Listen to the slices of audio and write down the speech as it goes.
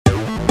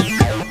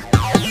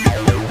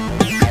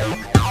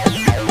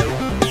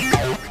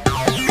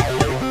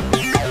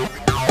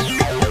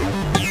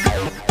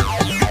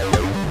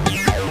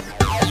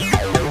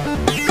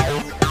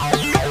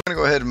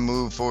ahead and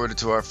move forward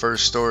to our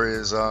first story.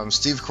 Is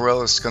Steve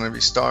Carell is going to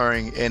be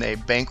starring in a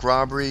bank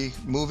robbery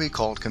movie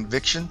called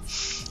Conviction.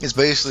 It's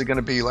basically going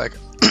to be like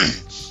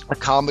a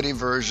comedy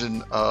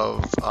version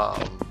of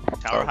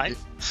Tower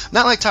Heights?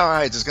 Not like Tower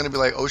Heights. It's going to be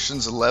like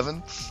Ocean's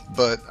 11,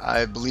 but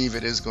I believe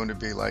it is going to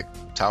be like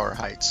Tower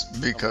Heights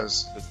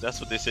because that's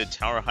what they said.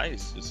 Tower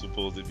Heights is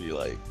supposed to be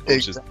like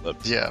Ocean's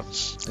 11. Yeah,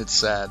 it's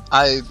sad.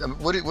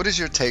 What is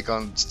your take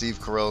on Steve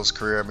Carell's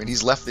career? I mean,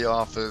 he's left The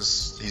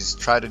Office. He's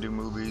tried to do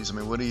movies. I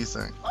mean, what do you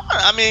think?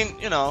 I mean,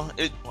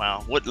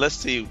 wow. Let's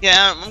see.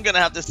 Yeah, I'm gonna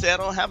have to say I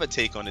don't have a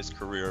take on his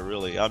career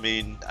really. I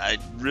mean, I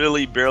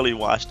really barely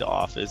watched The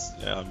Office.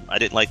 I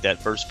didn't like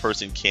that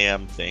first-person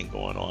cam thing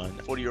going on.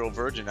 40-Year-Old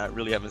Virgin, I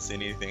really haven't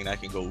seen anything I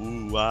can go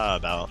ooh ah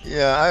about.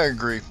 Yeah, I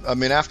agree. I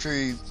mean, after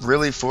he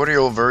really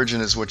 40-Year-Old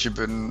Virgin is what you've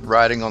been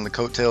riding on the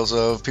coattails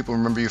of. People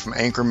remember you from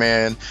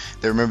Anchorman.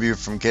 They remember you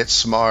from Get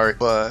Smart,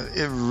 but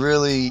it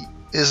really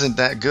isn't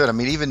that good. I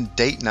mean, even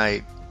Date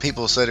Night,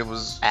 people said it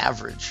was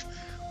average.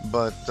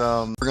 But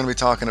we're going to be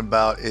talking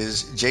about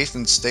is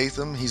Jason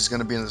Statham. He's going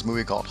to be in this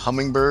movie called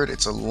Hummingbird.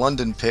 It's a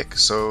London pick,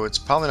 so it's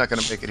probably not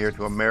going to make it here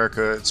to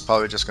America. It's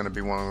probably just going to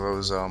be one of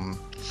those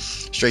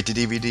straight to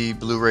DVD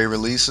Blu-ray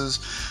releases.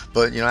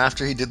 But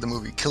after he did the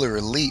movie Killer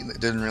Elite,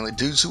 it didn't really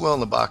do too well in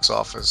the box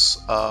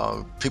office.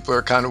 People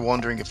are kind of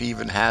wondering if he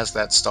even has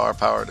that star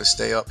power to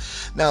stay up.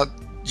 Now,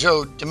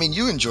 Joe, I mean,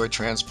 you enjoyed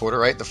Transporter,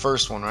 right? The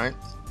first one, right?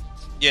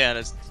 Yeah,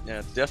 that's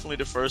definitely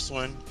the first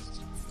one.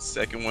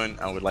 Second one,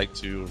 I would like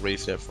to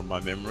erase that from my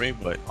memory,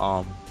 but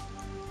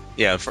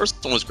yeah, the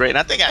first one was great, and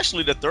I think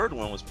actually the third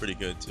one was pretty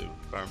good too,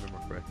 if I remember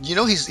correctly.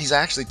 He's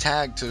actually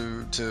tagged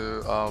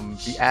to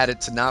be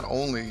added to not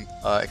only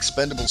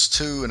Expendables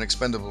 2 and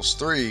Expendables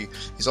 3.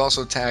 He's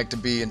also tagged to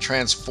be in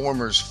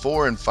Transformers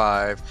 4 and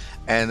 5,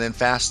 and then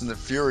Fast and the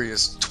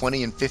Furious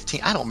 20 and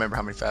 15. I don't remember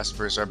how many Fast and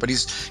Furious are, but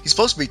he's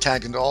supposed to be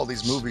tagged into all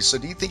these movies. So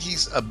do you think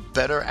he's a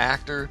better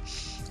actor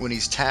when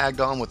he's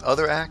tagged on with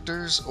other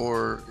actors,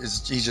 or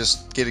is he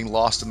just getting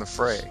lost in the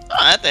fray?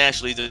 I think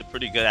actually he's a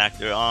pretty good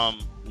actor.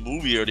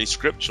 Movie or the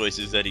script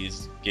choices that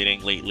he's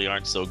getting lately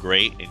aren't so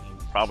great, and he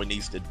probably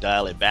needs to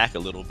dial it back a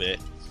little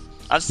bit.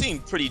 I've seen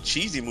pretty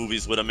cheesy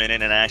movies with him in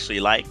it, and I actually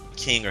like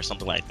King or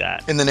something like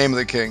that. In the Name of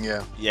the King,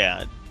 yeah.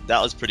 Yeah,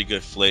 that was a pretty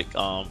good flick.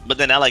 But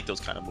then I like those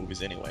kind of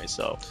movies anyway,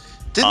 so.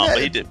 But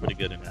he did pretty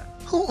good in that.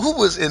 Who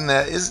was in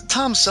that? Is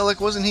Tom Selleck?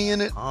 Wasn't he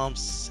in it? Tom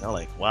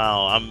Selleck.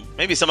 Wow.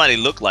 Maybe somebody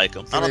looked like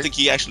him. I don't think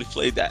he actually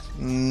played that.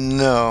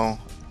 No.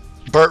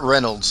 Burt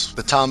Reynolds,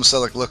 the Tom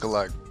Selleck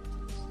lookalike.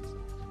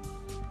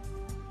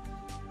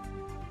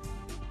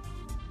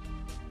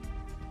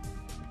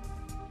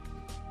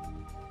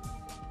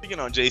 Speaking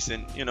on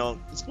Jason,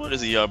 what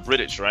is he?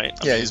 British, right?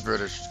 Yeah, he's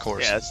British, of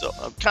course. Yeah, so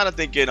I'm kind of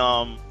thinking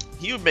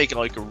he would make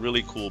like a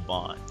really cool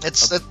Bond.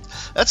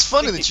 That's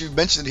funny that you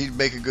mentioned he'd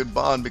make a good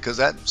Bond, because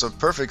that's a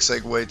perfect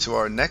segue to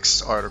our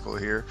next article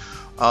here.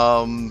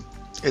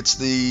 It's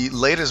the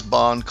latest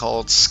Bond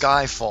called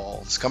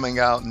Skyfall. It's coming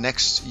out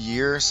next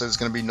year, so it's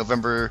going to be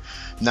November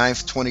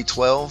 9th,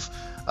 2012.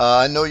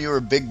 I know you're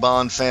a big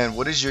Bond fan.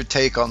 What is your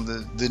take on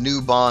the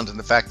new Bond and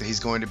the fact that he's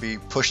going to be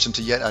pushed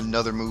into yet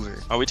another movie?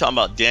 Are we talking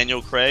about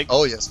Daniel Craig?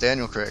 Oh, yes,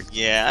 Daniel Craig.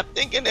 Yeah, I'm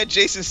thinking that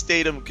Jason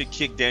Statham could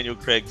kick Daniel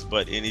Craig's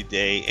butt any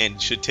day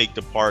and should take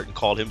the part and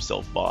call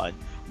himself Bond.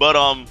 But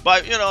I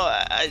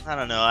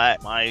don't know.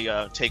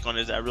 My take on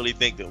it is I really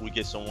think that we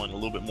get someone a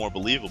little bit more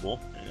believable,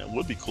 and it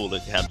would be cool to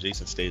have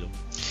Jason Statham.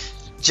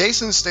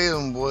 Jason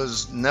Statham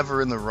was never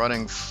in the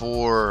running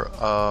for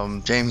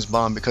James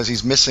Bond because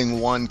he's missing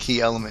one key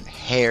element,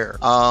 hair.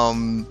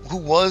 Who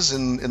was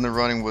in the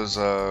running was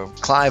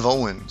Clive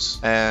Owens.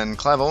 And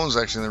Clive Owens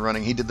was actually in the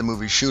running. He did the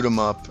movie Shoot 'Em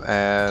Up.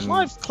 And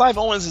Clive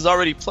Owens has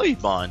already played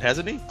Bond,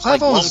 hasn't he?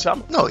 Clive Owens?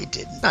 No, he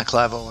didn't. Not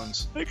Clive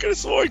Owens. I could have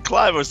sworn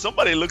Clive or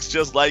somebody looks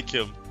just like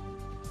him.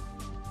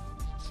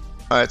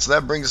 All right, so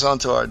that brings us on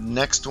to our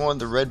next one,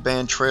 the Red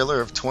Band trailer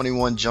of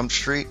 21 Jump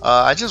Street.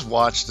 I just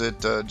watched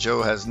it.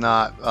 Joe has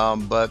not,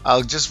 but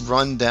I'll just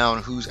run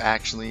down who's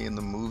actually in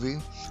the movie.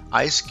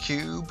 Ice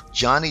Cube,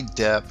 Johnny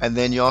Depp, and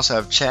then you also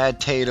have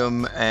Chad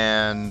Tatum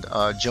and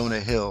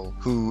Jonah Hill,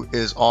 who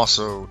is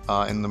also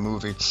in the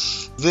movie.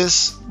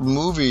 This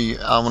movie,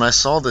 when I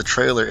saw the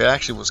trailer, it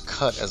actually was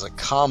cut as a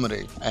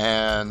comedy,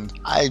 and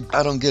I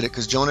don't get it,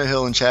 because Jonah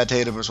Hill and Chad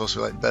Tatum are supposed to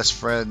be like best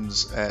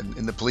friends and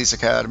in the police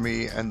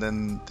academy, and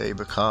then they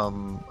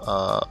become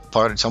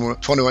part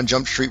of 21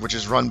 Jump Street, which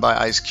is run by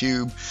Ice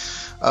Cube.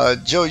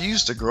 Joe, you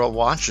used to grow up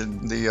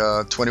watching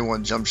the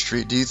 21 Jump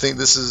Street. Do you think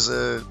this is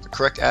a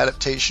correct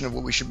adaptation of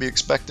what we should be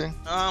expecting?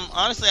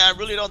 Honestly, I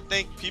really don't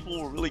think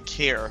people will really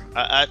care.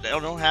 I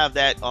don't have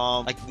that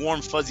like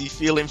warm fuzzy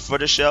feeling for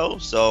the show.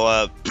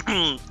 So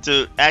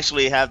to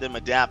actually have them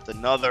adapt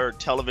another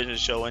television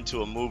show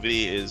into a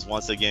movie is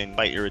once again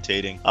quite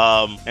irritating.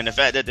 And the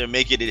fact that they're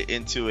making it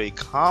into a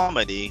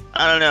comedy,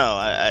 I don't know.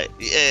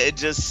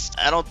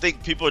 I don't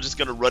think people are just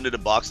gonna run to the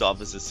box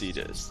office to see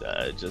this.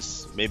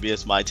 Just maybe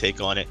it's my take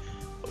on it.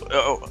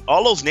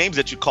 all those names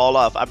that you call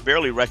off, I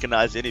barely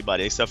recognize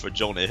anybody except for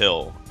Jonah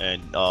Hill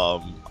and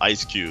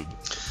Ice Cube.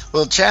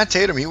 Well, Chad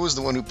Tatum, he was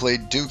the one who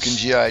played Duke in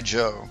G.I.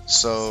 Joe.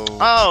 So.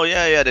 Oh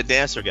yeah, the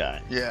dancer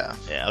guy. Yeah.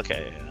 Yeah.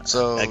 Okay. Yeah.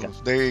 So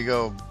there you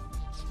go.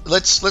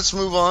 Let's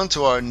move on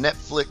to our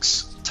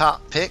Netflix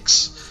top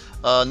picks.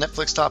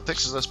 Netflix top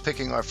picks is us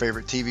picking our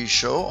favorite TV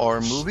show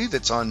or movie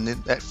that's on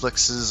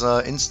Netflix's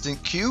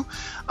instant queue.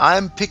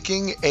 I'm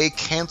picking a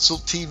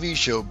canceled TV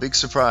show. Big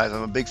surprise.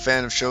 I'm a big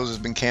fan of shows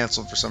that's been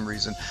canceled for some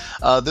reason.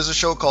 There's a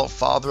show called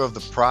Father of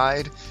the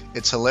Bride.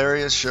 It's a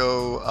hilarious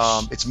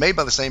show. It's made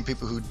by the same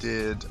people who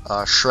did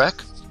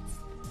Shrek.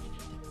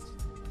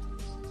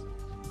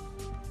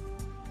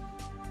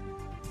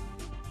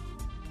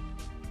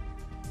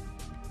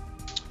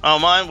 Oh,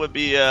 mine would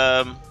be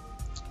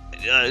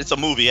it's a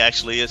movie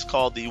actually. It's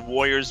called The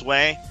Warrior's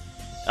Way.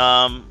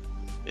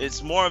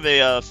 It's more of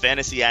a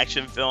fantasy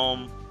action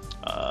film.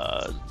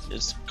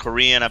 It's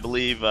Korean, I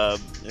believe.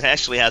 It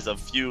actually has a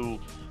few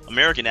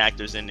American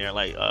actors in there,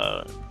 like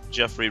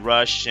Jeffrey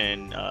Rush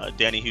and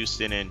Danny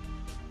Houston and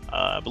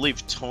I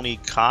believe Tony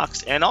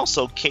Cox, and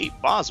also Kate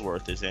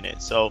Bosworth is in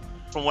it. So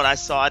from what I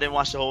saw, I didn't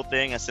watch the whole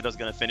thing. I said I was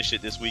going to finish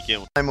it this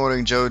weekend.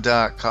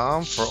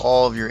 MyMorningJoe.com for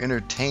all of your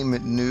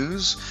entertainment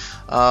news.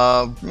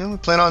 We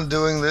plan on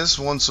doing this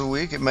once a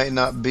week. It might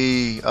not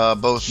be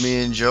both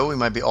me and Joe. We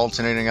might be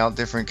alternating out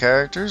different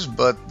characters,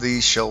 but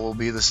the show will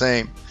be the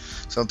same.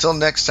 So until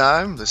next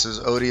time, this is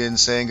Odian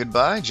saying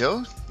goodbye.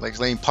 Joe, like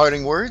any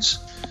parting words?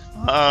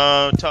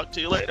 Talk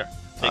to you later.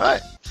 All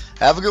right.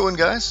 Have a good one,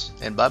 guys,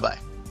 and bye-bye.